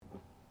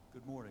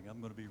morning.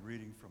 I'm going to be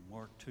reading from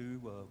Mark 2,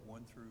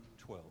 1 through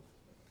 12.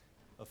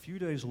 A few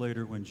days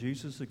later, when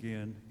Jesus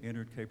again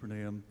entered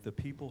Capernaum, the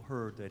people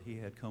heard that he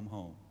had come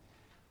home.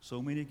 So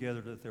many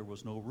gathered that there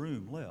was no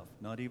room left,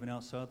 not even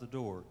outside the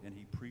door, and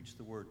he preached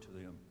the word to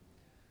them.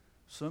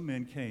 Some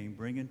men came,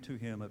 bringing to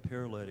him a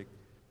paralytic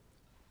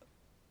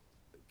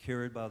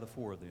carried by the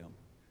four of them.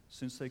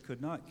 Since they could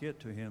not get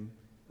to him,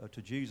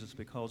 to Jesus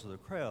because of the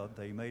crowd,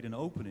 they made an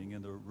opening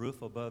in the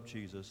roof above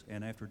Jesus,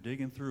 and after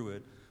digging through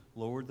it,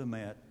 lowered the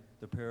mat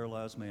the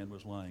paralyzed man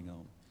was lying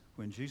on.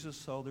 When Jesus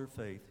saw their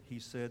faith, he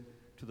said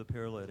to the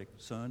paralytic,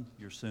 "Son,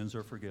 your sins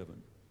are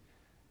forgiven."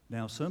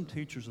 Now some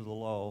teachers of the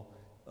law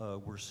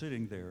were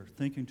sitting there,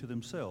 thinking to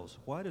themselves,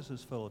 "Why does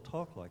this fellow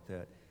talk like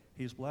that?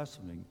 He is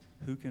blaspheming.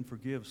 Who can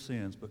forgive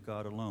sins but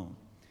God alone?"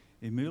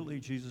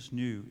 Immediately Jesus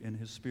knew in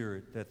his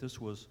spirit that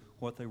this was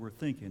what they were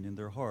thinking in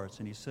their hearts,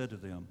 and he said to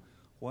them,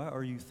 "Why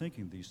are you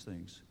thinking these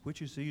things?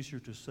 Which is easier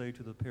to say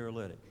to the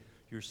paralytic,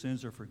 'Your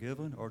sins are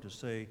forgiven,' or to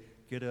say,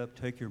 'Get up,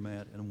 take your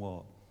mat, and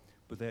walk'?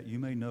 But that you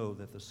may know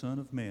that the Son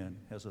of Man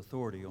has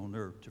authority on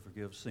earth to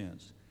forgive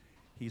sins."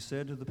 He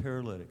said to the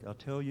paralytic, "I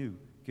tell you,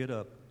 get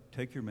up,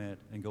 take your mat,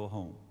 and go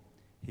home."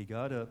 He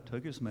got up,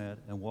 took his mat,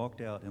 and walked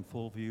out in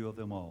full view of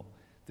them all.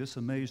 This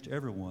amazed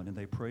everyone, and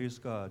they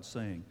praised God,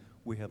 saying,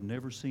 "We have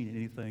never seen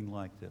anything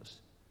like this."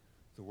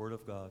 The word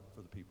of God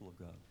for the people of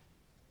God.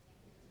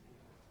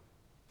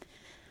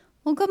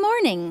 Well, good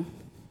morning.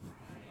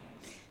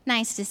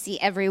 Nice to see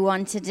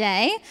everyone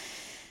today.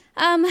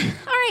 All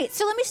right,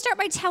 so let me start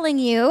by telling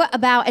you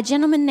about a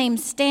gentleman named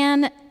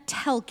Stan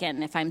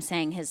Telkin, if I'm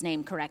saying his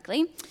name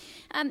correctly.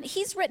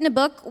 He's written a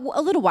book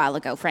a little while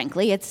ago,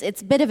 frankly. It's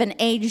a bit of an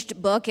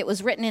aged book. It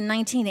was written in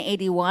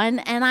 1981,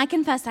 and I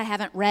confess I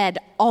haven't read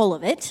all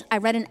of it. I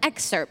read an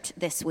excerpt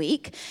this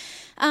week.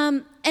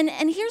 And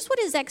here's what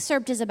his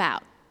excerpt is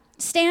about.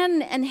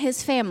 Stan and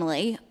his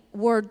family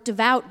were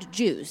devout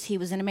Jews. He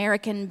was an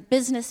American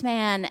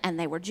businessman, and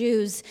they were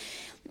Jews,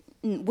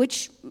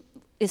 which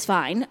is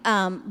fine.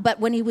 But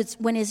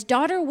when his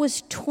daughter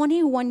was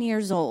 21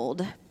 years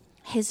old,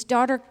 his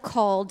daughter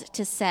called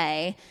to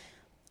say,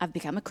 "I've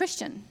become a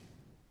Christian."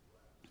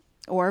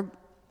 Or,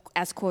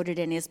 as quoted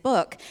in his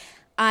book,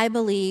 "I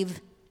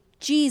believe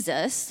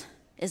Jesus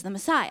is the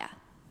Messiah."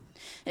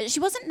 She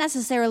wasn't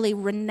necessarily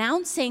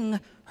renouncing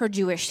her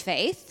Jewish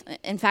faith.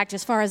 In fact,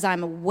 as far as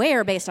I'm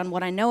aware, based on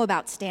what I know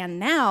about Stan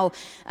now,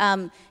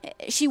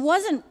 she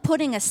wasn't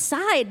putting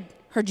aside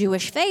her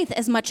Jewish faith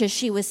as much as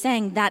she was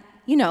saying that,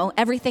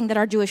 everything that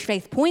our Jewish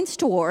faith points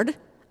toward,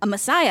 a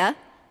Messiah,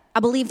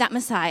 I believe that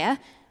Messiah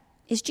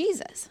is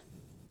Jesus.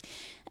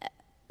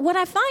 What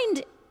I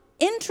find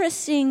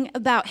interesting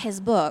about his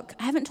book,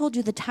 I haven't told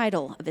you the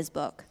title of his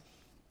book.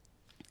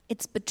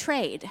 It's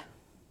Betrayed.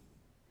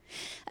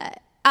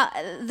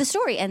 The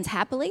story ends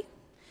happily.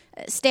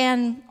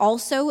 Stan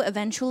also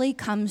eventually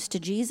comes to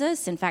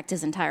Jesus. In fact,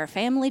 his entire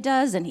family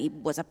does, and he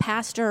was a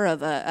pastor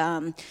of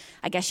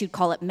I guess you'd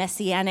call it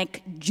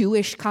Messianic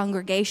Jewish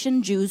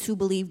congregation, Jews who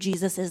believe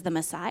Jesus is the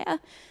Messiah.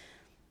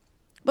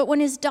 But when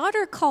his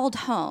daughter called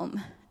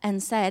home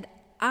and said,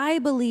 "I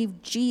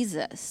believe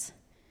Jesus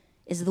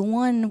is the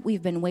one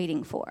we've been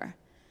waiting for,"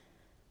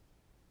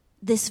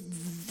 this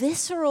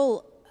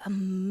visceral,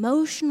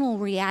 emotional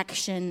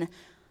reaction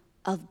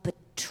of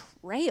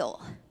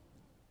betrayal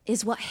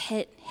is what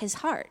hit his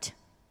heart.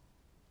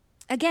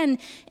 Again,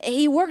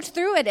 he worked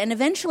through it and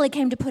eventually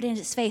came to put in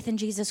his faith in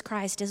Jesus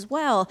Christ as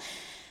well.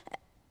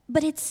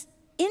 But it's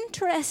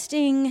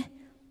interesting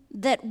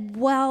that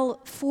while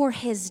for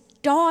his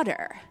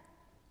daughter,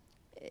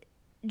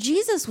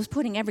 Jesus was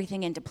putting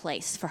everything into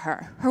place for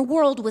her. Her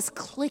world was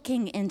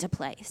clicking into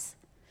place.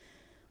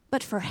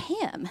 But for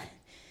him,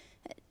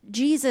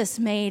 Jesus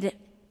made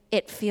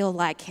it feel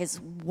like his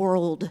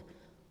world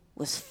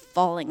was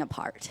falling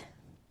apart.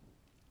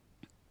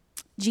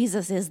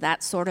 Jesus is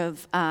that sort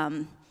of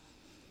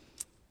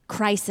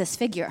crisis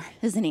figure,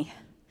 isn't he?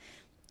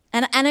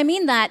 And I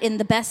mean that in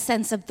the best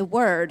sense of the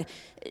word.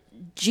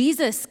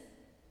 Jesus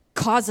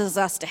causes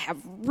us to have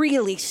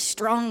really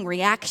strong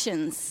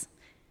reactions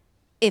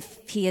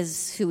if he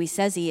is who he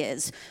says he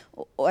is,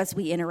 as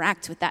we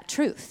interact with that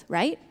truth,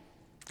 right?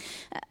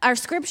 Our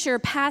scripture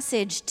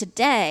passage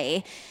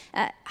today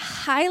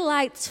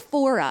highlights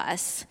for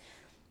us,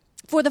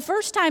 for the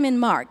first time in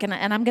Mark, and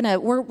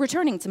we're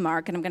returning to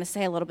Mark, and I'm going to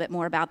say a little bit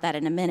more about that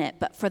in a minute,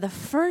 but for the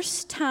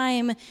first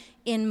time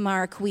in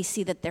Mark, we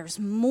see that there's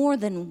more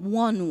than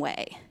one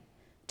way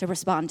to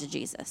respond to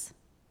Jesus.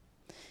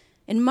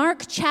 In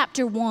Mark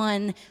chapter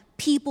 1,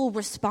 people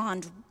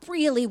respond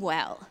really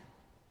well.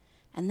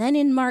 And then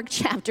in Mark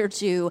chapter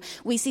 2,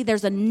 we see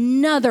there's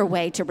another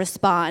way to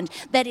respond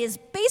that is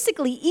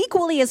basically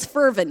equally as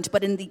fervent,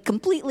 but in the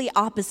completely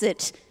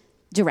opposite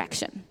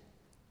direction.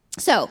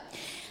 So,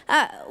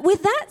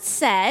 With that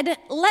said,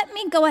 let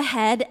me go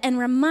ahead and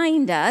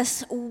remind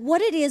us what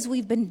it is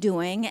we've been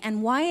doing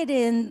and why it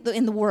is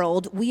in the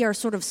world we are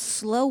sort of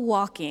slow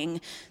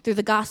walking through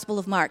the Gospel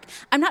of Mark.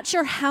 I'm not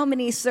sure how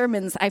many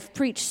sermons I've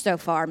preached so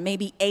far,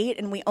 maybe 8,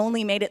 and we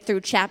only made it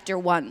through chapter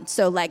 1.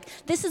 So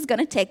this is going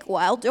to take a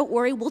while. Don't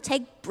worry, we'll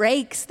take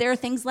breaks. There are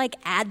things like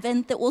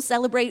Advent that we'll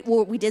celebrate,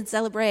 or we did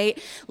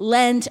celebrate,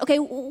 Lent. Okay,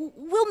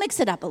 we'll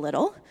mix it up a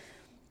little.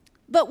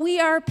 But we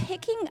are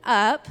picking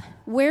up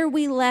where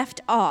we left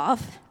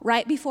off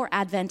right before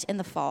Advent in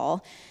the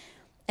fall.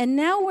 And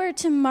now we're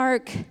to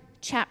Mark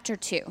chapter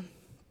 2.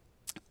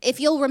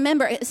 If you'll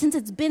remember, since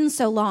it's been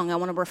so long, I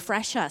want to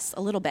refresh us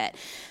a little bit.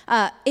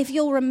 If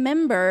you'll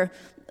remember,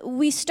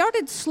 we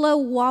started slow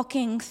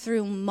walking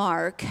through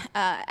Mark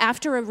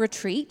after a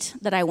retreat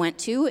that I went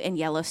to in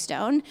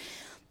Yellowstone.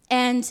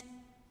 And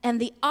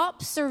the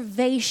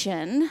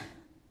observation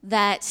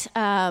that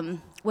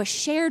was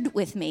shared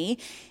with me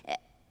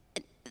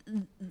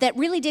that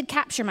really did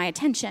capture my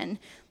attention,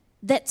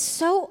 that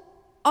so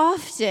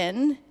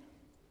often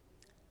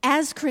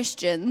as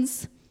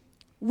Christians,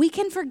 we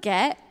can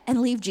forget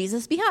and leave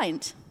Jesus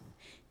behind.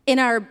 In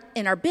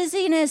our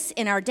busyness,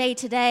 in our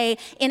day-to-day,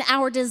 in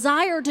our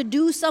desire to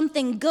do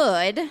something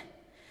good,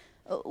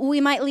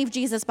 we might leave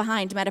Jesus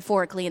behind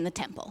metaphorically in the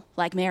temple,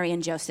 like Mary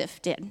and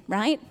Joseph did,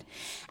 right?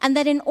 And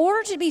that in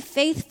order to be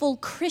faithful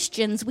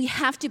Christians, we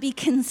have to be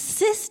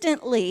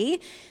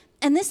consistently,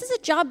 and this is a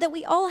job that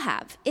we all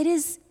have. It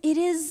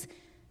is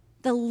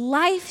the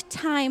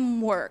lifetime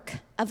work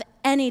of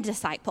any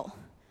disciple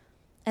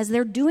as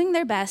they're doing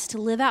their best to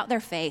live out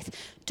their faith,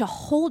 to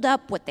hold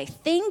up what they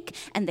think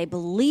and they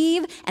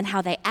believe and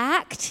how they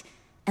act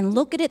and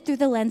look at it through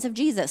the lens of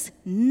Jesus.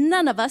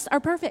 None of us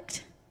are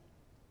perfect,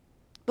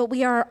 but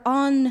we are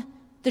on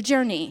the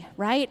journey,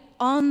 right?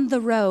 On the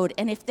road.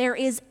 And if there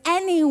is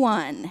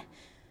anyone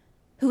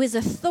who is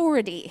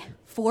authority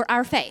for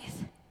our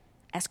faith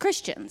as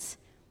Christians,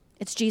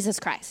 it's Jesus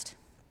Christ.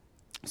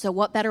 So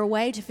what better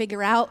way to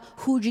figure out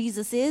who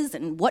Jesus is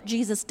and what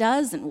Jesus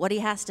does and what he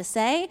has to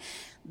say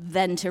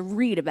than to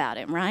read about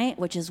him, right?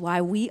 Which is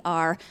why we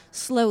are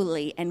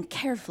slowly and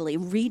carefully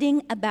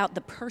reading about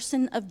the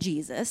person of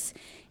Jesus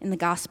in the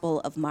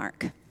Gospel of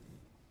Mark.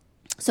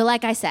 So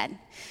like I said,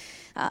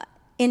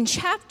 in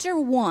chapter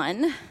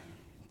 1,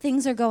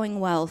 things are going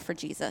well for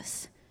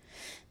Jesus.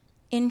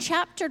 In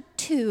chapter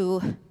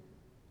 2,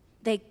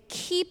 they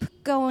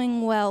keep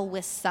going well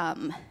with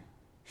some.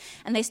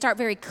 And they start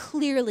very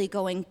clearly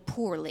going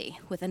poorly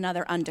with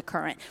another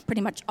undercurrent.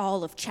 Pretty much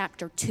all of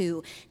chapter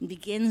 2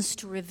 begins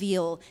to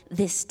reveal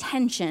this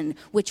tension,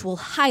 which will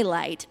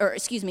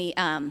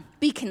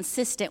be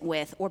consistent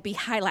with or be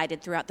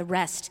highlighted throughout the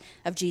rest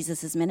of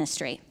Jesus'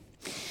 ministry.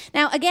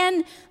 Now,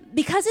 again,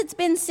 because it's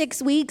been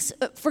 6 weeks,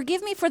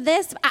 forgive me for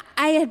this.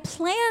 I had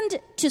planned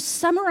to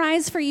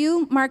summarize for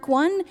you Mark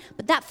 1,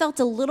 but that felt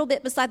a little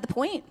bit beside the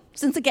point,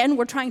 since, again,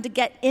 we're trying to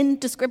get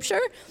into Scripture.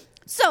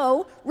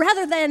 So,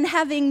 rather than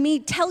having me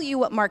tell you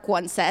what Mark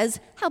 1 says,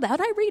 how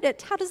about I read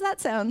it? How does that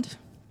sound?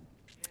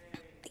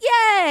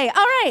 Yay!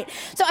 All right.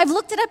 So I've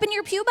looked it up in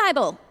your pew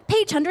Bible,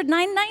 page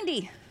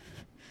 10990.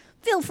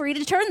 Feel free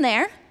to turn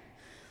there.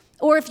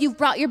 Or if you've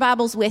brought your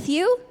Bibles with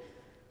you,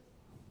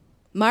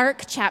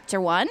 Mark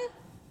chapter 1.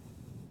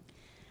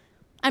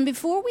 And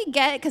before we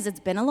because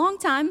it's been a long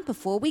time,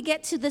 before we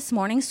get to this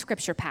morning's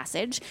scripture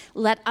passage,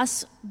 let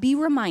us be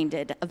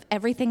reminded of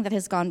everything that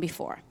has gone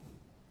before.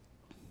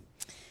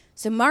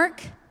 So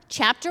Mark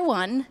chapter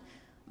 1,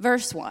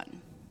 verse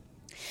 1.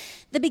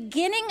 The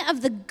beginning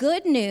of the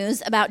good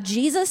news about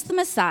Jesus the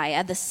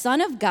Messiah, the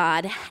Son of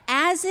God,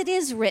 as it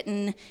is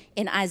written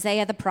in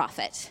Isaiah the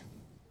prophet.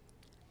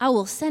 I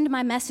will send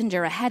my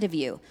messenger ahead of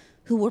you,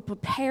 who will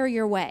prepare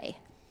your way.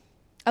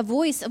 A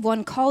voice of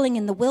one calling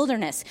in the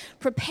wilderness,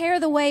 prepare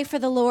the way for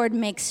the Lord,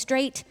 make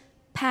straight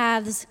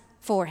paths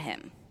for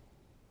him.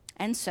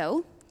 And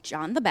so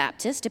John the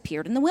Baptist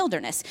appeared in the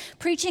wilderness,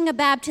 preaching a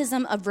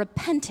baptism of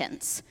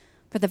repentance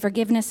for the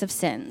forgiveness of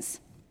sins.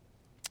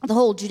 The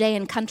whole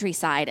Judean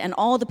countryside and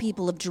all the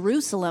people of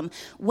Jerusalem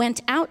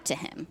went out to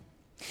him.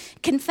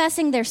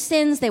 Confessing their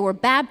sins, they were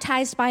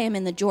baptized by him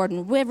in the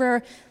Jordan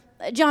River.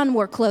 John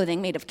wore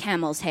clothing made of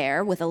camel's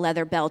hair with a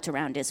leather belt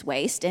around his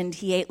waist, and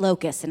he ate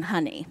locusts and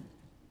honey.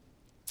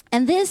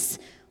 And this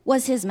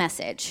was his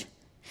message.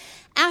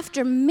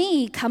 After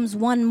me comes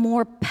one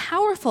more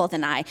powerful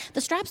than I,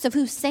 the straps of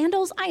whose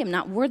sandals I am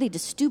not worthy to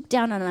stoop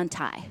down and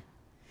untie.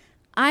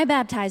 I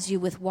baptize you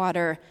with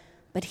water,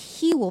 but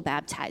he will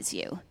baptize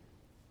you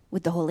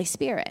with the Holy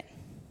Spirit.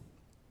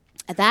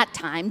 At that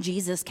time,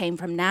 Jesus came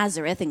from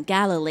Nazareth in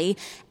Galilee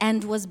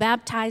and was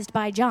baptized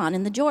by John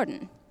in the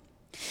Jordan.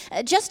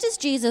 Just as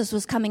Jesus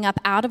was coming up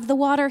out of the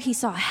water, he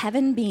saw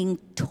heaven being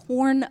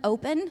torn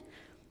open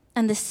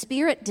and the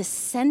Spirit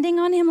descending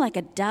on him like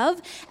a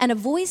dove, and a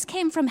voice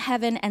came from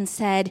heaven and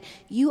said,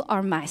 "You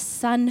are my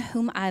Son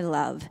whom I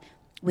love.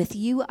 With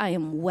you I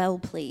am well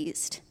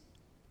pleased."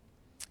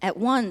 At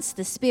once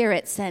the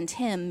Spirit sent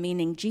him,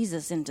 meaning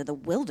Jesus, into the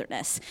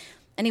wilderness.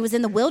 And he was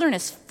in the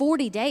wilderness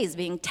 40 days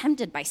being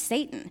tempted by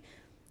Satan.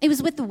 He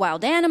was with the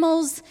wild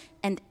animals,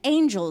 and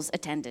angels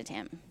attended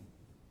him.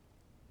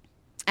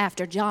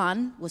 After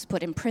John was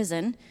put in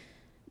prison,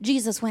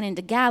 Jesus went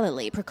into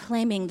Galilee,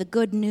 proclaiming the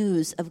good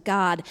news of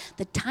God.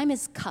 The time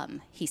has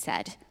come, he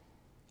said.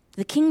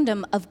 The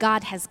kingdom of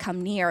God has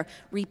come near.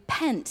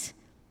 Repent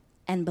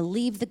and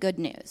believe the good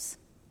news.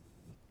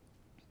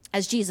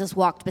 As Jesus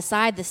walked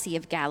beside the Sea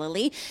of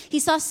Galilee, he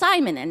saw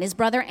Simon and his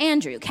brother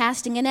Andrew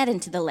casting a net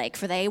into the lake,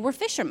 for they were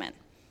fishermen.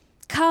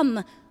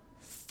 "Come,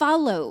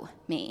 follow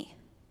me,"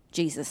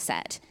 Jesus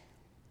said,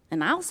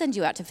 "and I'll send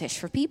you out to fish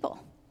for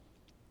people."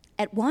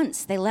 At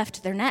once they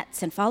left their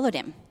nets and followed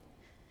him.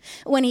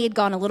 When he had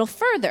gone a little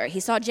further, he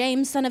saw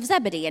James, son of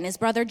Zebedee, and his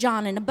brother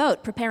John in a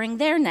boat preparing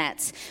their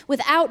nets.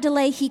 Without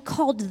delay, he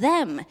called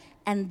them,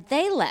 and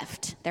they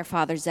left their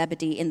father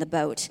Zebedee in the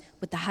boat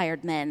with the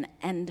hired men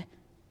and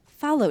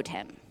followed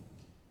him.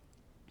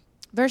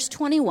 Verse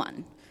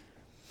 21.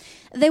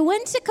 They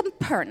went to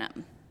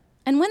Capernaum,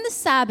 and when the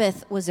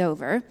Sabbath was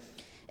over,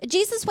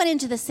 Jesus went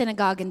into the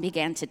synagogue and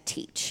began to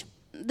teach.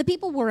 The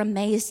people were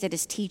amazed at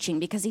his teaching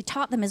because he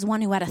taught them as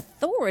one who had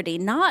authority,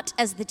 not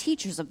as the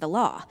teachers of the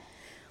law.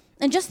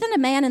 And just then a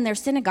man in their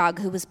synagogue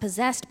who was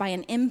possessed by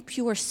an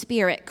impure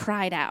spirit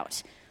cried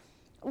out,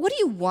 "What do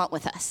you want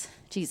with us,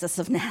 Jesus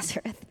of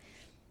Nazareth?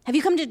 Have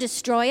you come to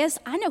destroy us?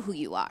 I know who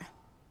you are,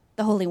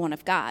 the Holy One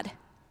of God."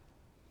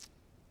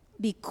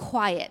 "Be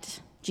quiet,"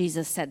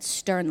 Jesus said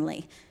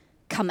sternly.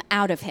 "Come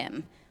out of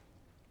him."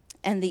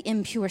 And the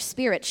impure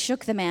spirit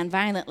shook the man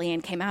violently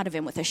and came out of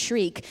him with a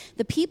shriek.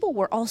 The people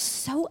were all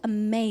so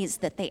amazed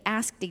that they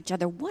asked each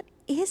other, "What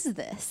is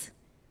this?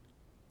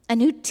 A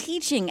new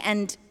teaching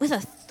and with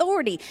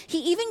authority. He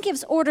even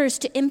gives orders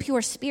to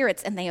impure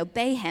spirits and they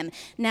obey him."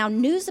 Now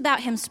news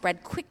about him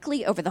spread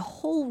quickly over the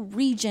whole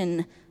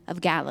region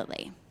of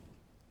Galilee.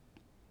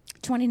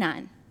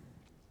 29.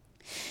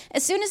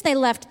 As soon as they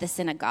left the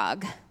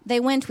synagogue, they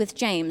went with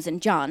James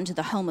and John to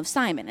the home of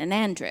Simon and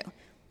Andrew.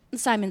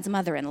 Simon's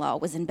mother-in-law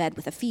was in bed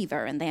with a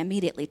fever, and they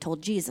immediately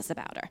told Jesus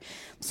about her.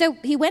 So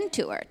he went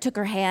to her, took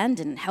her hand,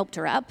 and helped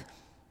her up.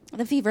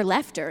 The fever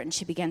left her, and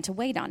she began to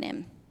wait on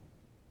him.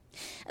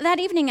 That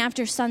evening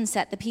after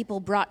sunset, the people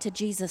brought to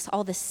Jesus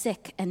all the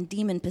sick and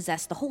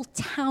demon-possessed. The whole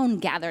town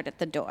gathered at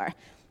the door.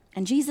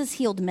 And Jesus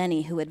healed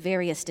many who had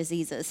various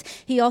diseases.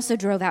 He also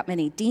drove out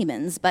many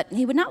demons, but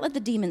he would not let the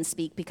demons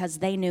speak because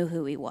they knew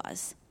who he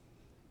was.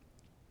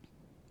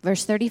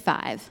 Verse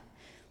 35.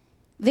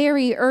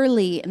 Very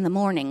early in the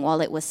morning,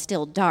 while it was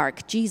still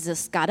dark,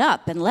 Jesus got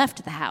up and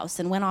left the house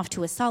and went off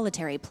to a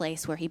solitary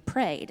place where he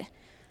prayed.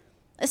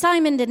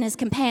 Simon and his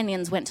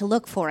companions went to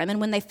look for him,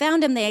 and when they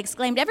found him, they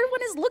exclaimed,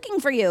 "Everyone is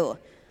looking for you."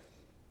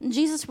 And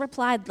Jesus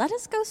replied, "Let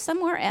us go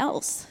somewhere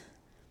else,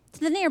 to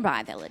the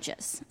nearby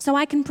villages, so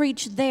I can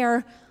preach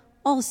there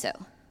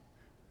also.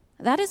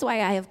 That is why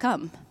I have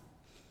come."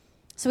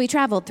 So he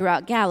traveled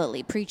throughout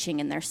Galilee, preaching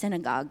in their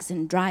synagogues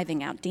and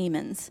driving out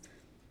demons.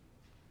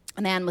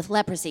 A man with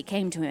leprosy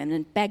came to him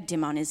and begged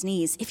him on his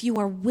knees, "If you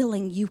are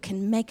willing, you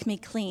can make me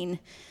clean."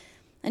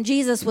 And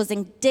Jesus was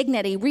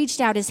indignant. He reached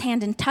out his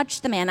hand and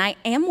touched the man. "I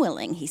am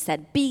willing," he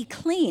said, "be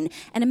clean."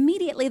 And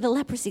immediately the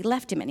leprosy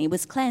left him and he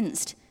was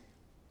cleansed.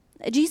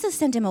 Jesus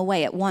sent him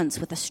away at once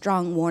with a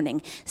strong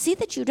warning. "See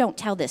that you don't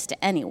tell this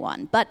to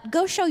anyone, but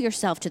go show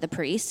yourself to the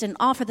priest and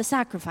offer the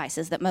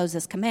sacrifices that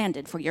Moses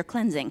commanded for your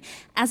cleansing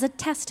as a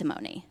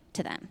testimony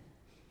to them."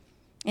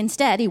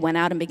 Instead, he went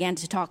out and began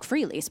to talk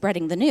freely,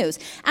 spreading the news.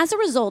 As a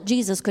result,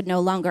 Jesus could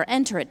no longer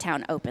enter a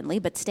town openly,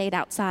 but stayed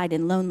outside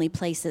in lonely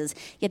places.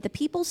 Yet the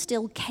people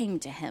still came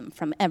to him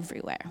from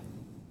everywhere.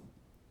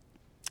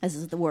 This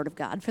is the word of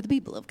God for the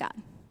people of God.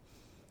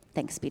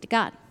 Thanks be to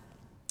God.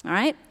 All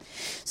right?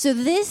 So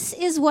this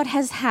is what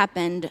has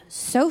happened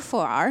so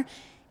far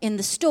in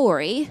the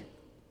story,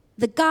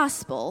 the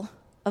Gospel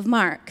of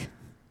Mark.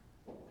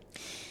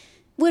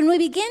 When we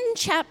begin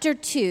chapter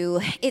 2,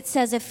 it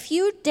says a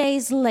few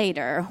days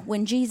later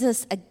when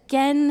Jesus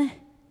again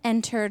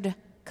entered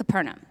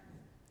Capernaum.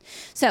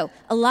 So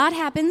a lot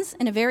happens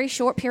in a very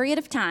short period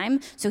of time.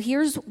 So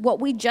here's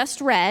what we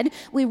just read.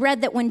 We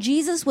read that when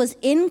Jesus was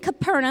in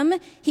Capernaum,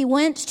 he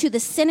went to the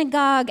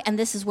synagogue, and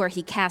this is where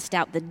he cast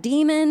out the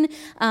demon.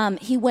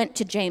 He went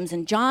to James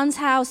and John's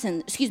house,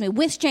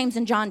 with James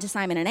and John to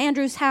Simon and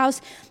Andrew's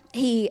house.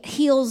 He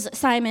heals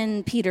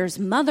Simon Peter's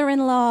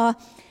mother-in-law.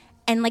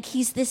 And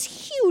he's this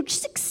huge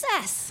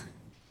success.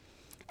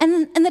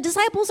 And the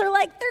disciples are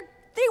like,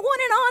 they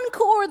want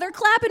an encore. They're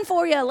clapping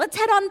for you. Let's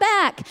head on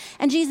back.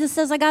 And Jesus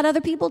says, I got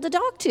other people to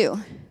talk to.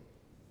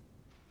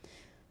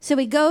 So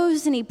he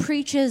goes and he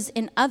preaches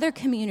in other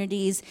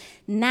communities.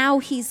 Now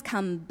he's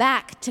come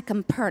back to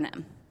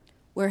Capernaum,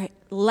 where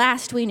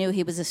last we knew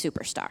he was a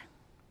superstar.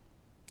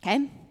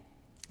 Okay?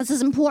 This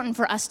is important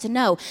for us to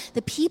know.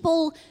 The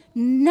people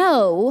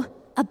know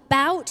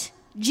about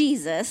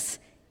Jesus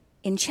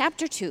in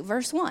chapter 2,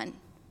 verse 1.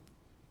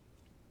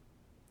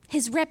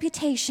 His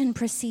reputation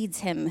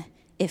precedes him,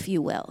 if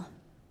you will.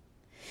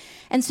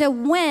 And so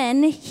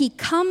when he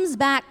comes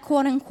back,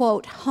 quote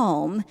unquote,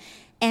 home,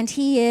 and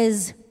he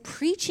is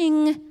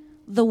preaching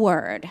the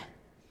word,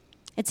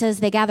 It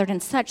says they gathered in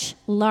such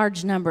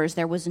large numbers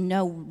there was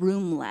no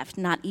room left,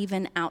 not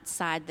even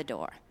outside the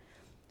door.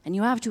 And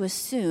you have to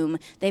assume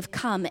they've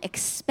come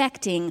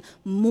expecting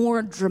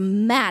more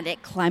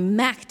dramatic,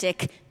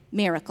 climactic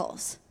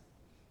miracles.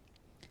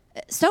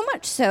 So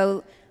much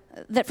so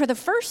that for the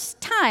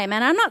first time,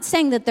 and I'm not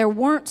saying that there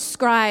weren't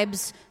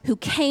scribes who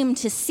came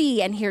to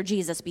see and hear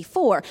Jesus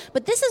before,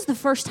 but this is the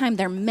first time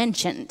they're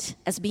mentioned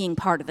as being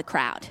part of the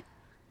crowd.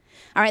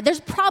 All right, there's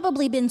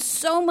probably been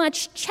so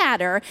much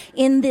chatter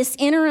in this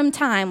interim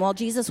time while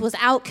Jesus was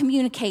out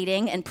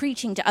communicating and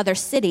preaching to other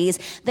cities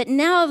that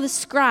now the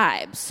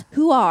scribes,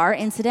 who are,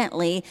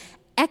 incidentally,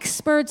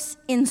 experts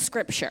in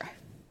Scripture,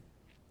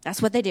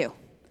 that's what they do.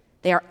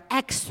 They are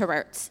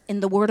experts in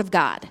the Word of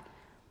God.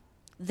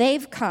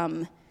 They've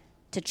come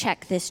to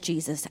check this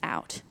Jesus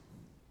out.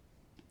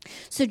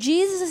 So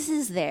Jesus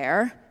is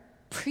there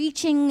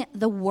preaching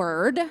the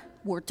Word,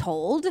 we're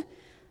told.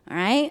 All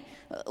right,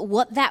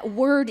 what that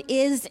word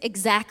is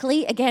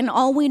exactly, again,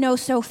 all we know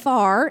so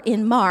far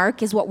in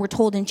Mark is what we're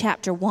told in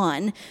chapter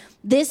 1.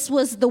 This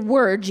was the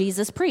word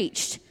Jesus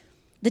preached.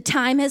 The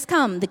time has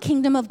come. The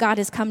kingdom of God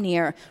has come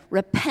near.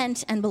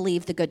 Repent and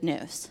believe the good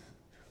news.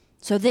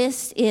 So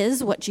this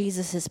is what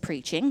Jesus is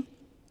preaching.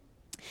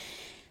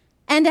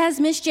 And as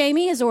Miss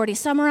Jamie has already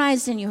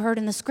summarized and you heard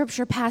in the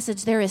scripture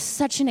passage, there is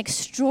such an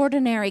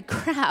extraordinary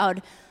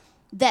crowd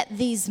that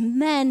these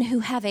men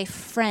who have a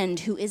friend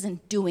who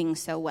isn't doing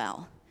so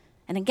well.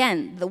 And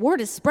again, the word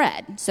is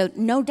spread, so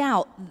no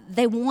doubt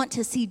they want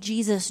to see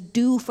Jesus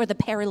do for the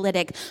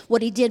paralytic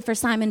what he did for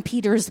Simon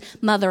Peter's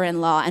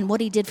mother-in-law and what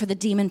he did for the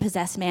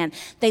demon-possessed man.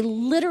 They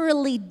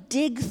literally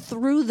dig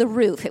through the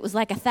roof. It was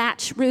like a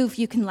thatch roof.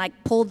 You can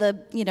pull the,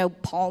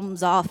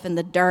 palms off in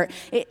the dirt.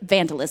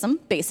 Vandalism,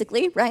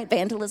 basically, right?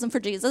 Vandalism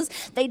for Jesus.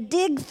 They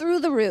dig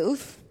through the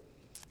roof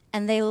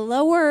and they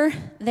lower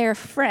their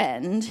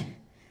friend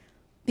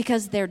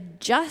because they're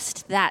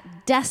just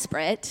that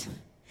desperate,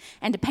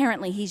 and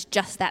apparently he's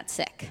just that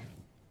sick.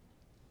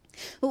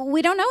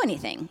 We don't know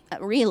anything,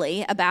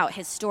 really, about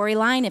his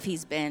storyline, if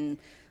he's been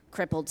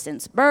crippled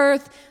since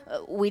birth.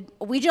 We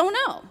don't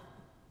know.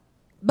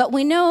 But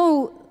we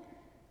know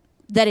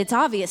that it's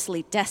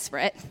obviously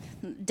desperate.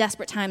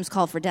 Desperate times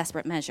call for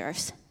desperate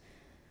measures.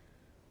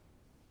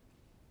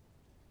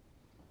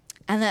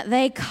 And that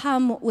they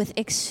come with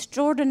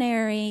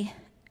extraordinary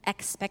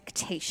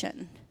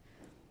expectation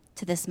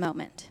to this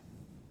moment.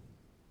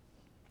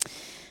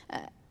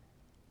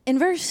 In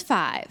verse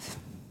 5,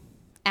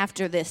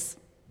 after this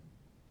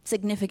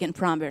significant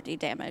property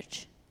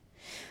damage,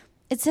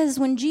 it says,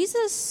 when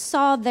Jesus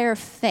saw their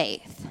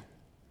faith,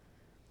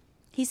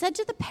 he said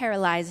to the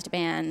paralyzed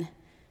man,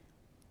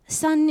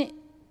 "Son,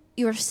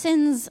 your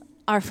sins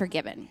are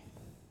forgiven."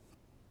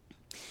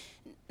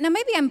 Now,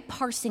 maybe I'm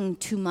parsing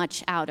too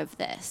much out of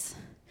this,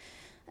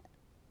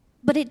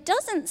 but it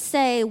doesn't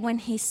say when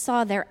he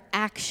saw their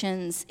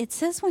actions, it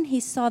says when he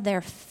saw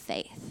their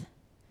faith.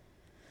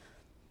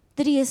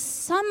 That he is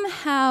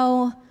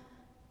somehow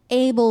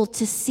able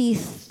to see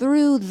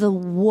through the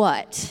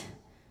what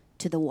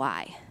to the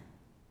why.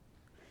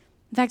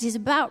 In fact, he's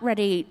about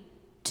ready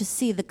to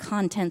see the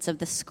contents of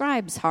the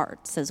scribes'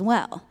 hearts as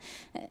well.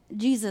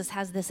 Jesus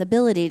has this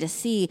ability to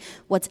see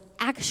what's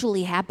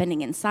actually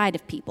happening inside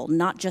of people,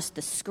 not just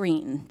the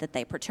screen that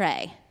they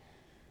portray.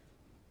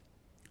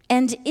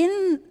 And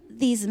in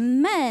these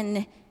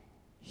men,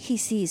 he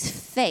sees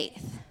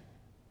faith.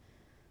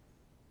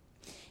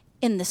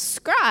 In the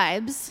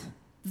scribes,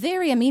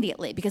 very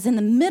immediately, because in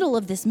the middle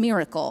of this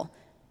miracle,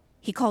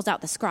 he calls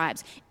out the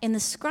scribes. In the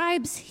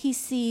scribes, he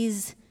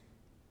sees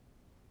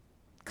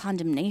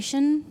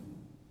condemnation,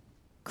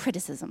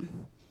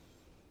 criticism,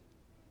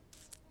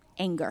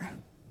 anger.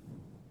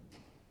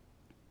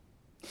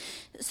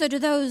 So to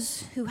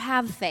those who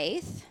have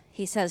faith,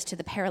 he says to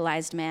the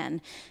paralyzed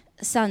man,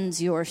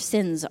 "Sons, your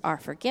sins are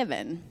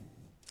forgiven."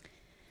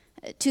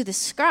 To the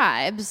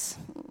scribes,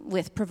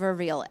 with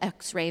proverbial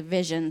X-ray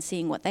vision,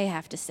 seeing what they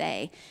have to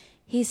say,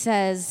 he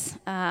says,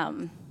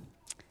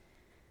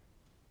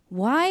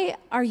 "Why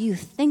are you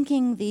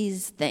thinking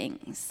these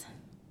things?"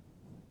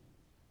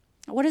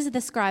 What is it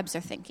the scribes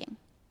are thinking?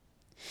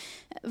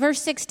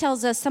 Verse 6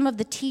 tells us some of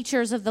the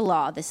teachers of the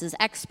law. This is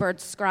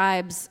experts,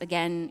 scribes.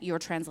 Again, your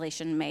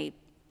translation may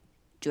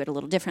do it a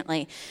little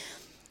differently.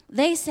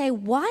 They say,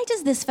 "Why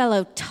does this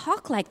fellow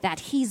talk like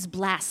that? He's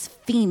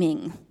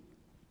blaspheming.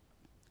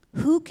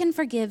 Who can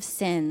forgive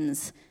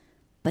sins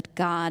but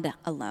God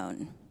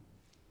alone?"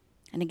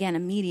 And again,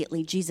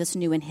 immediately, Jesus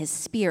knew in his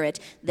spirit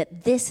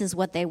that this is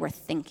what they were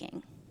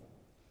thinking.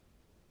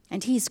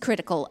 And he's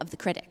critical of the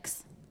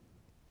critics.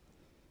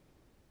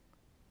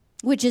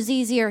 Which is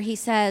easier, he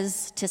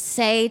says, to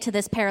say to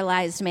this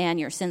paralyzed man,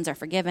 "Your sins are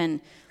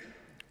forgiven,"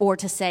 or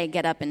to say,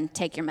 "Get up and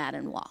take your mat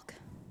and walk."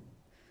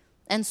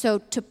 And so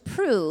to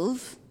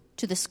prove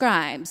to the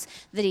scribes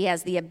that he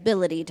has the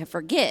ability to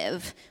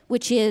forgive,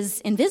 which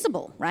is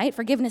invisible, right?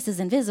 Forgiveness is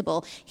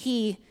invisible.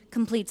 He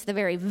completes the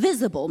very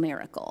visible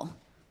miracle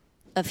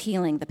of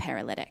healing the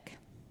paralytic.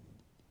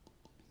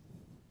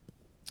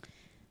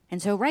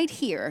 And so right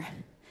here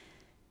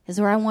is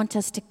where I want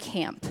us to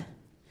camp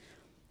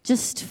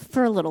just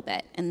for a little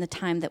bit in the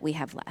time that we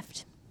have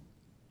left.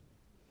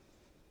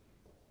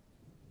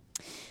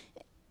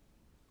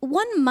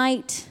 One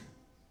might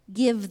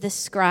give the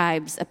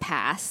scribes a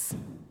pass,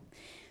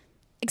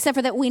 except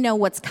for that we know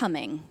what's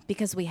coming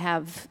because we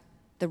have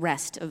the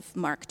rest of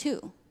Mark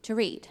 2 to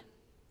read.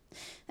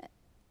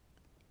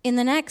 In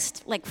the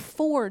next,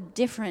 4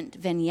 different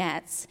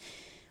vignettes,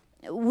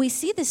 we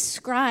see the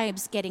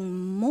scribes getting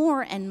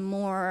more and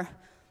more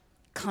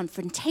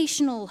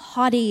confrontational,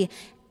 haughty,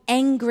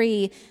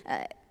 angry.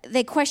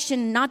 They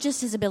question not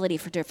just his ability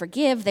to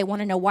forgive. They want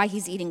to know why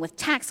he's eating with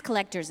tax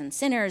collectors and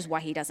sinners, why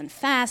he doesn't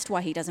fast,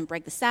 why he doesn't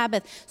break the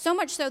Sabbath. So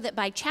much so that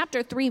by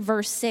chapter 3,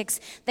 verse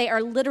 6, they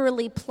are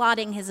literally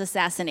plotting his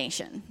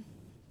assassination.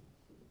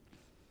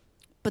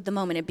 But the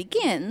moment it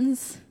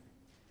begins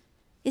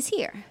is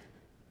here.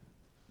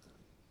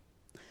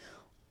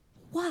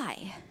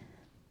 Why?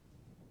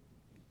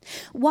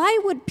 Why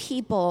would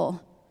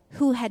people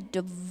who had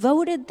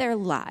devoted their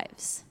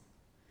lives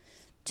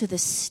to the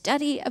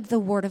study of the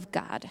Word of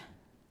God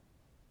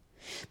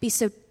be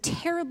so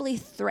terribly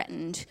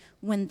threatened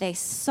when they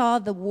saw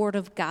the Word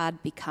of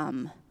God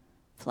become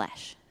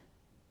flesh?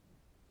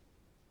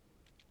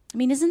 I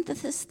mean, isn't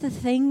this the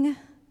thing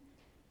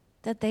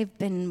that they've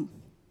been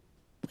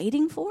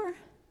waiting for?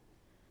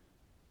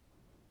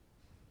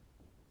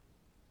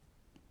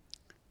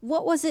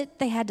 What was it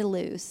they had to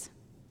lose?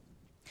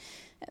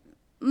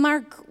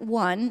 Mark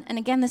 1, and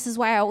again, this is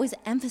why I always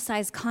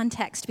emphasize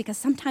context, because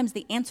sometimes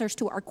the answers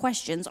to our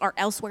questions are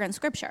elsewhere in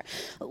Scripture.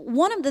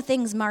 One of the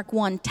things Mark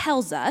 1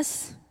 tells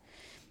us,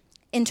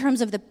 in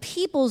terms of the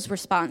people's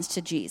response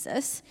to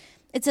Jesus,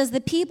 it says the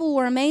people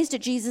were amazed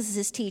at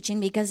Jesus' teaching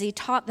because he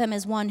taught them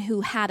as one who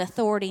had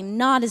authority,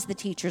 not as the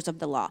teachers of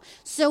the law.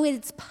 So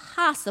it's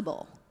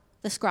possible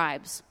the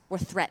scribes were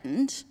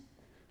threatened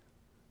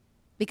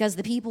because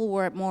the people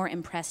were more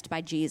impressed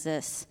by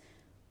Jesus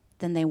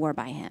than they were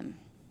by him.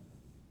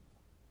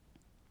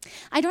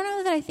 I don't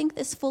know that I think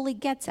this fully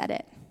gets at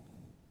it.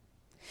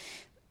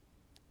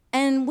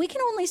 And we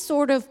can only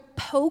sort of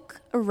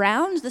poke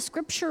around. The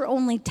Scripture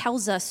only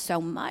tells us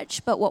so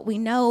much, but what we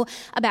know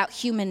about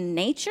human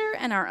nature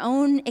and our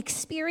own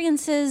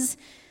experiences,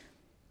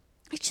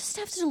 we just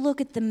have to look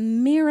at the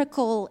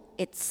miracle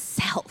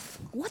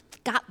itself. What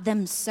got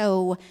them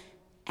so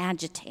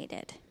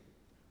agitated?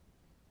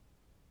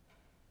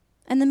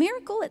 And the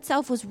miracle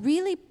itself was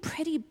really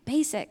pretty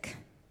basic.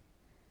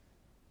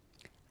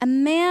 A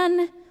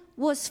man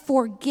was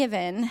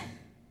forgiven,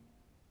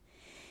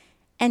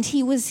 and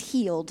he was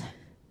healed.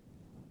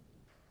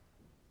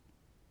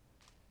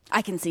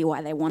 I can see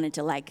why they wanted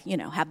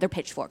to, have their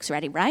pitchforks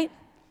ready, right?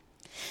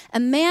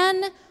 A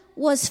man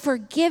was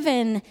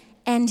forgiven,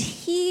 and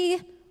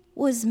he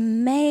was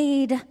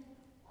made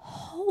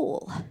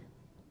whole,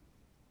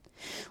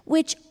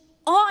 which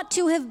ought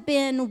to have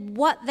been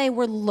what they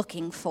were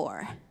looking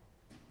for,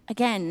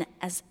 again,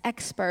 as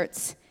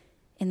experts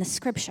in the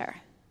Scripture.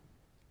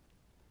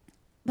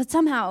 But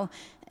somehow,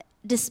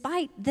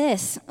 despite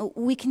this,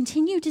 we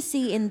continue to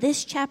see in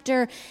this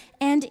chapter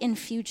and in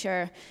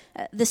future,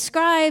 the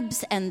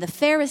scribes and the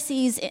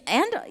Pharisees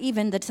and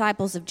even the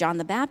disciples of John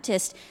the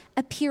Baptist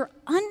appear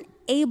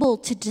unable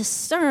to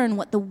discern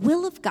what the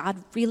will of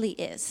God really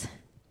is.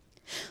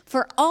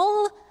 For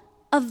all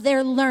of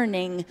their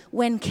learning,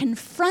 when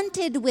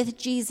confronted with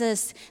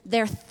Jesus,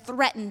 they're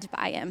threatened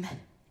by him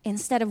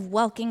instead of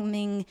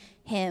welcoming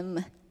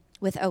him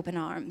with open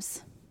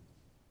arms.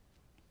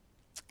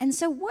 And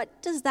so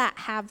what does that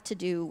have to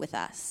do with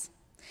us?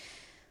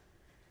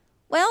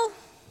 Well,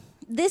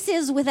 this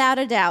is without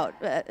a doubt,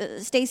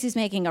 Stacy's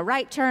making a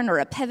right turn or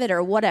a pivot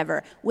or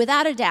whatever.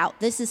 Without a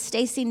doubt, this is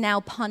Stacy now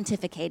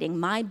pontificating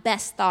my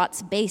best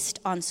thoughts based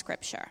on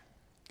Scripture.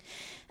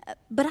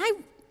 But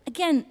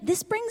again,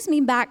 this brings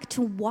me back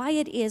to why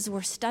it is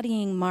we're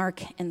studying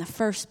Mark in the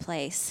first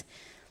place,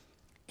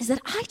 is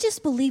that I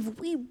just believe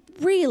we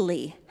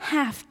really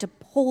have to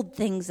hold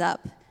things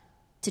up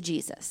to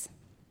Jesus.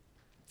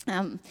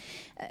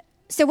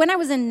 So when I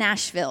was in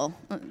Nashville,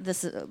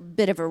 this is a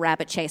bit of a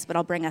rabbit chase, but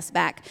I'll bring us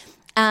back.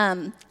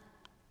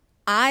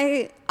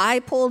 I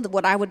pulled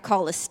what I would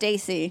call a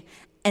Stacy,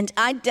 and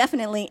I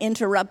definitely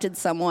interrupted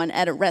someone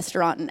at a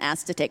restaurant and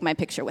asked to take my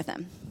picture with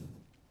him.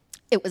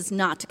 It was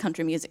not a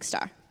country music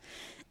star.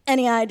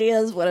 Any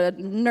ideas what a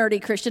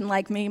nerdy Christian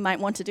like me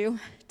might want to do?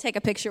 Take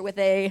a picture with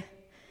a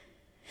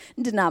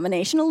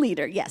denominational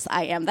leader. Yes,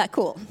 I am that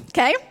cool,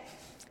 okay?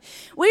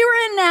 We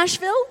were in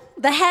Nashville,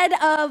 the head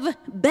of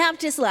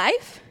Baptist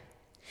Life,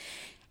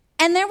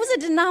 and there was a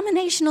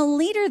denominational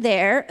leader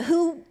there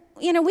who,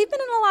 we've been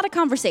in a lot of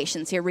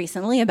conversations here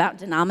recently about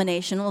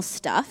denominational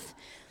stuff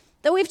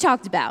that we've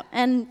talked about,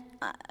 and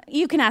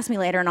you can ask me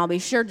later and I'll be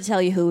sure to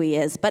tell you who he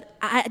is, but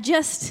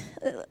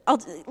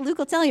Luke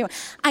will tell you,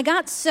 I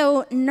got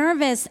so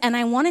nervous and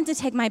I wanted to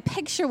take my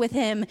picture with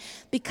him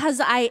because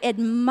I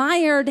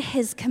admired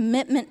his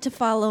commitment to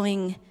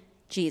following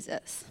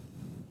Jesus.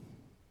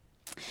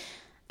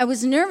 I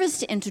was nervous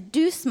to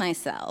introduce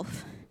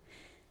myself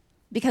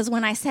because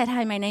when I said,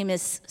 hi, my name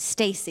is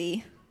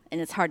Stacy, and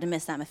it's hard to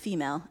miss I'm a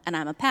female, and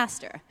I'm a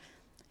pastor,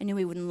 I knew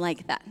he wouldn't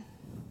like that.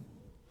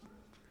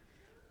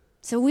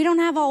 So we don't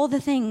have all the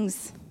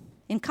things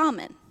in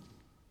common.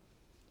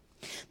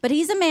 But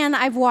he's a man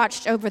I've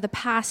watched over the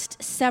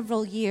past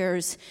several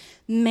years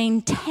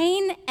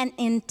maintain an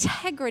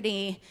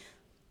integrity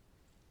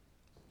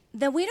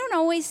that we don't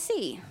always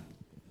see.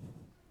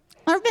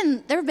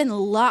 There have been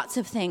lots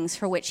of things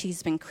for which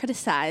he's been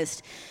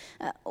criticized,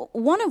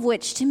 one of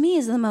which, to me,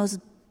 is the most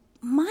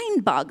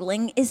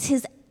mind-boggling, is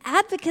his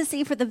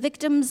advocacy for the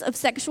victims of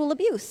sexual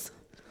abuse.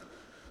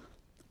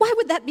 Why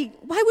would that be?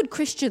 Why would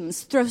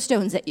Christians throw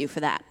stones at you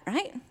for that,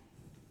 right?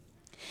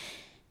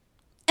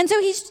 And so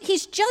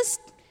he's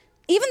just,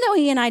 even though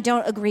he and I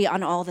don't agree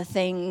on all the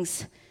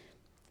things,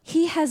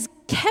 he has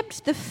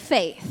kept the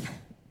faith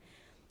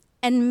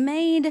and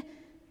made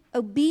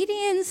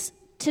obedience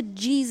to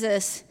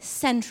Jesus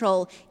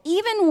central,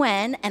 even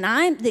when, and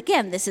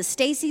again, this is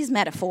Stacy's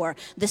metaphor,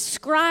 the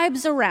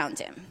scribes around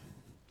him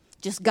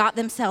just got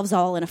themselves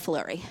all in a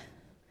flurry.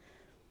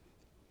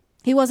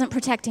 He wasn't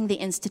protecting the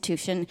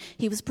institution,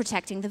 he was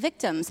protecting the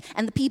victims,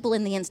 and the people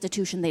in the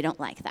institution, they don't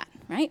like that,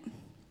 right?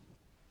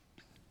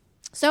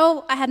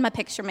 So I had my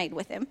picture made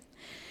with him,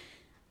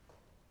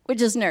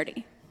 which is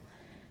nerdy.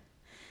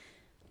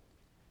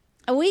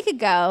 A week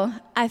ago,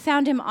 I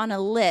found him on a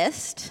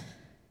list.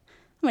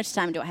 How much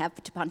time do I have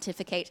to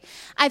pontificate?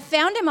 I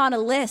found him on a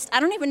list. I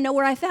don't even know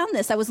where I found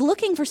this. I was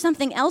looking for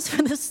something else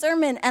for the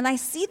sermon, and I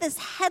see this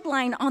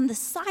headline on the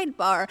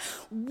sidebar,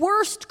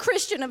 Worst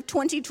Christian of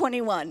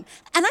 2021.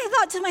 And I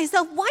thought to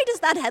myself, why does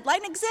that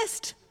headline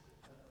exist?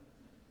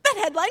 That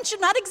headline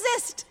should not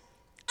exist.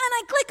 And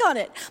I click on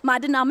it. My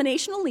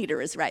denominational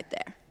leader is right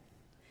there.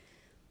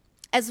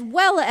 As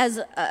well as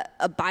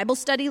a Bible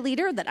study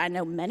leader that I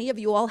know many of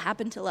you all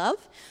happen to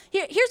love.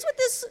 Here's what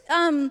this...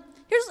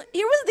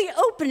 Here was the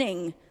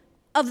opening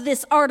of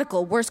this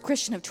article, Worst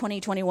Christian of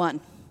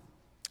 2021.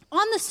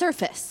 On the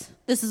surface,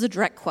 this is a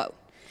direct quote.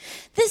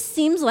 This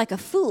seems like a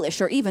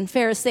foolish or even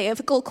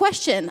pharisaical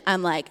question.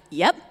 I'm like,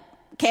 yep,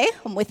 okay,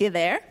 I'm with you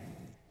there.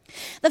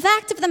 The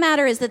fact of the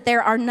matter is that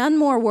there are none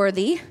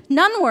worthy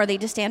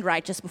to stand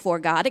righteous before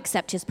God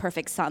except his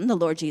perfect Son, the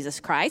Lord Jesus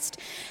Christ.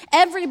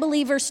 Every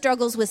believer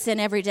struggles with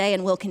sin every day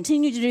and will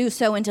continue to do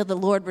so until the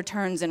Lord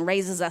returns and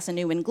raises us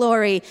anew in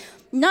glory.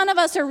 None of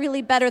us are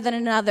really better than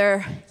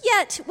another,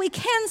 yet we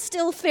can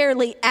still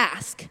fairly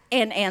ask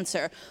and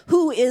answer,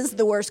 who is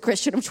the worst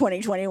Christian of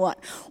 2021?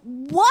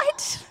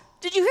 What?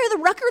 Did you hear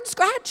the record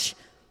scratch?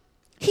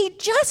 He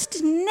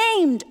just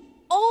named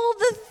all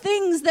the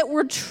things that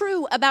were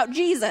true about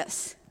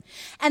Jesus,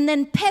 and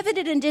then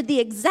pivoted and did the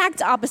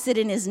exact opposite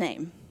in his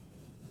name.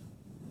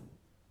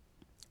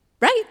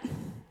 Right?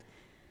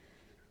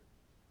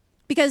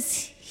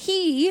 Because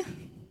he, and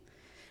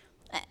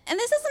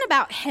this isn't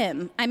about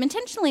him. I'm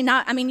intentionally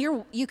not,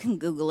 you can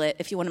Google it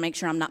if you want to make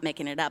sure I'm not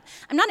making it up.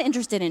 I'm not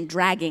interested in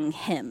dragging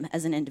him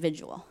as an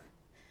individual.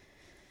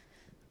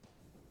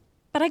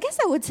 But I guess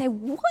I would say,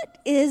 what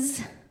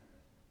is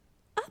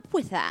up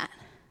with that?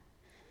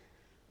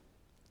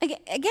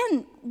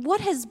 Again,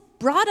 what has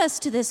brought us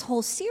to this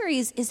whole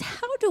series is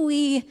how do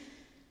we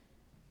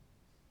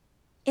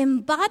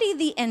embody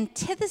the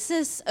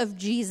antithesis of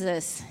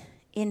Jesus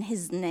in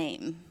his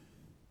name?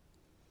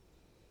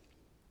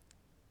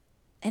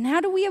 And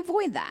how do we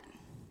avoid that?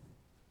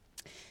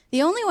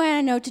 The only way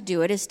I know to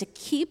do it is to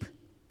keep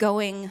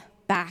going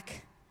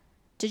back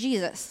to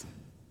Jesus.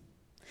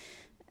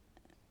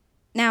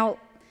 Now,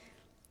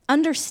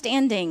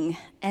 understanding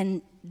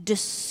and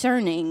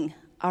discerning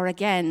are,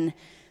 again,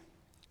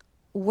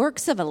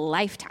 works of a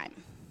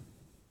lifetime.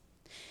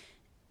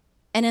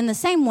 And in the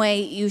same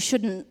way, you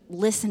shouldn't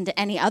listen to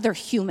any other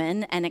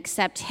human and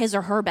accept his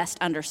or her best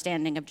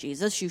understanding of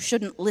Jesus. You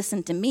shouldn't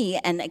listen to me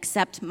and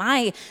accept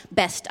my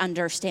best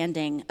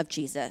understanding of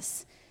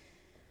Jesus.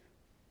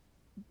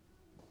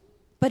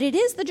 But it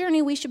is the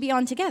journey we should be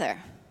on together,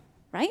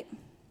 right?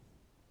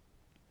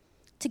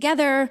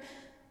 Together,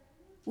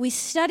 we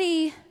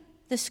study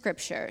the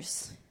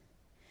scriptures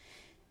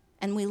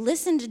and we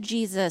listen to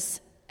Jesus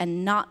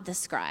and not the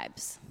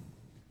scribes.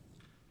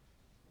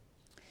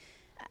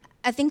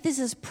 I think this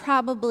is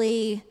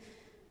probably,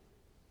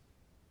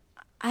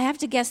 I have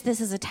to guess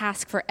this is a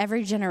task for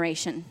every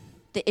generation.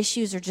 The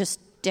issues are just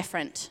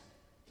different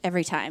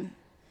every time.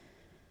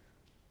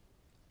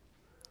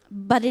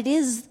 But it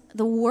is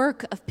the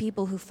work of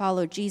people who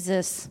follow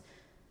Jesus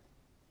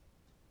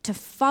to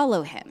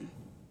follow him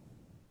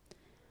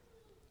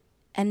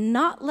and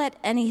not let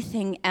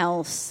anything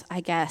else,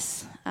 I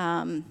guess,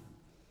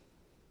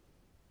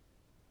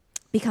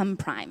 become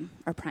prime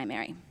or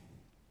primary.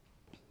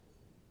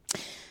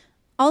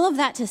 All of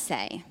that to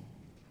say,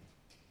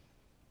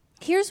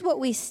 here's what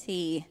we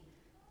see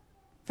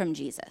from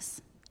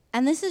Jesus.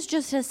 And this is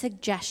just a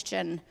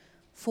suggestion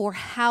for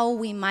how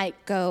we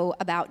might go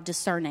about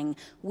discerning,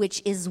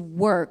 which is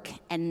work,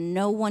 and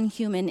no one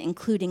human,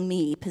 including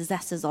me,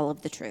 possesses all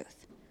of the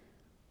truth.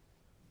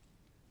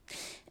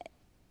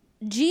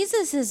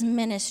 Jesus'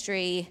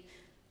 ministry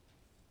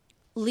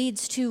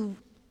leads to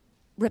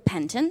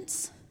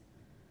repentance.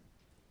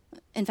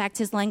 In fact,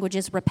 his language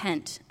is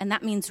repent, and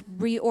that means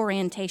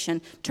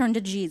reorientation. Turn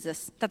to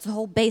Jesus. That's the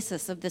whole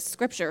basis of this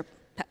scripture,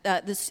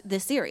 this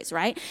series,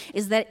 right?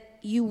 Is that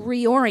you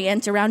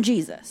reorient around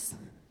Jesus.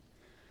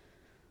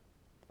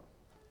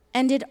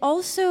 And it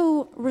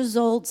also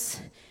results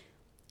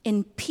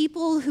in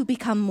people who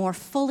become more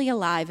fully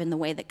alive in the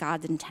way that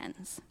God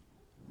intends.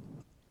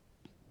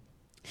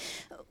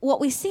 What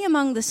we see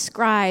among the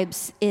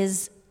scribes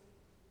is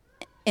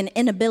an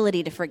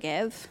inability to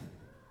forgive,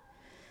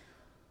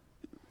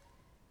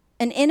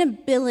 an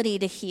inability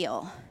to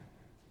heal,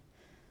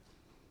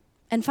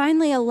 and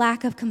finally, a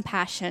lack of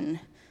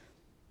compassion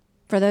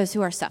for those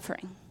who are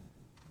suffering.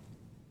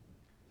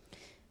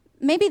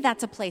 Maybe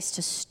that's a place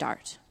to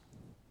start.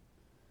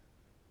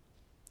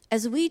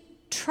 As we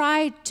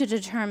try to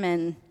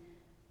determine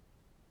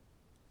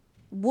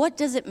what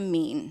does it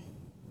mean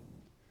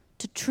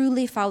to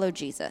truly follow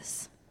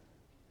Jesus,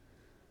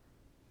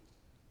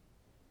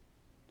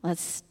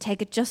 let's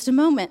take just a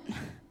moment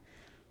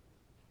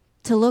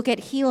to look at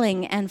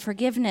healing and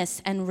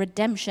forgiveness and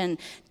redemption.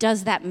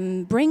 Does that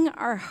bring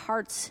our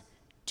hearts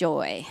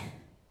joy?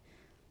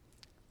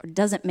 Or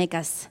does it make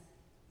us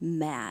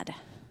mad?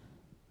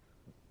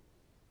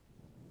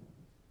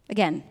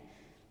 Again,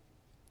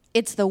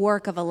 it's the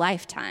work of a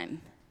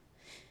lifetime.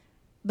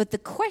 But the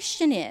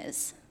question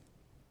is,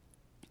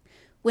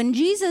 when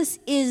Jesus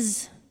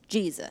is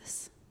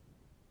Jesus,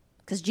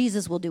 because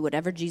Jesus will do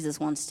whatever Jesus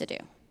wants to do,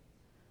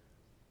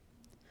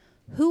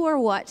 who or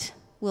what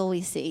will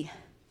we see?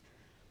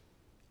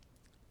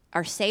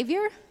 Our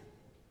Savior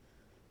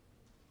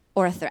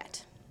or a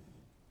threat?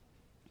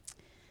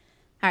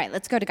 All right,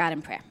 let's go to God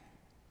in prayer.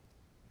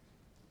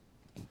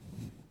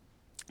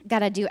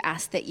 God, I do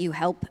ask that you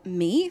help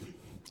me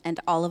and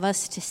all of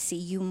us to see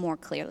you more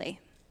clearly.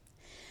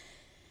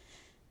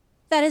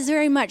 That has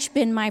very much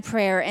been my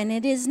prayer, and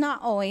it is not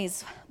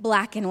always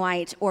black and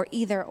white or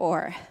either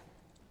or,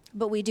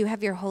 but we do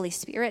have your Holy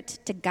Spirit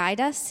to guide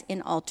us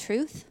in all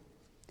truth.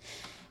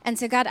 And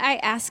so, God, I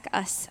ask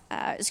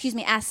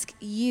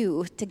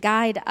you to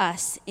guide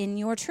us in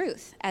your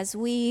truth as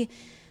we,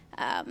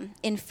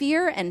 in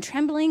fear and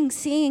trembling,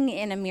 seeing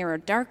in a mirror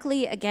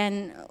darkly,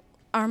 again,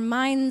 our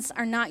minds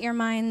are not your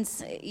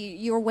minds.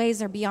 Your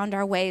ways are beyond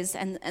our ways.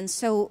 And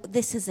so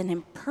this is an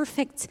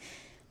imperfect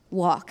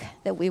walk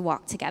that we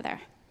walk together.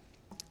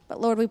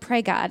 But Lord, we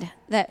pray, God,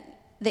 that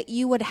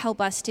you would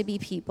help us to be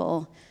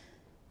people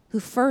who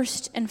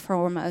first and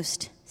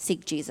foremost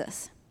seek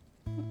Jesus.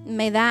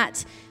 May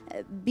that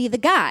be the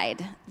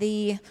guide,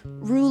 the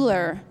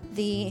ruler,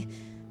 the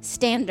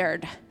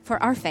standard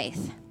for our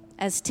faith,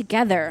 as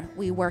together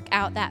we work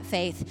out that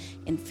faith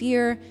in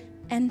fear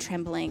and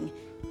trembling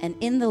and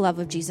in the love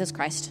of Jesus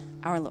Christ,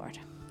 our Lord.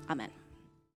 Amen.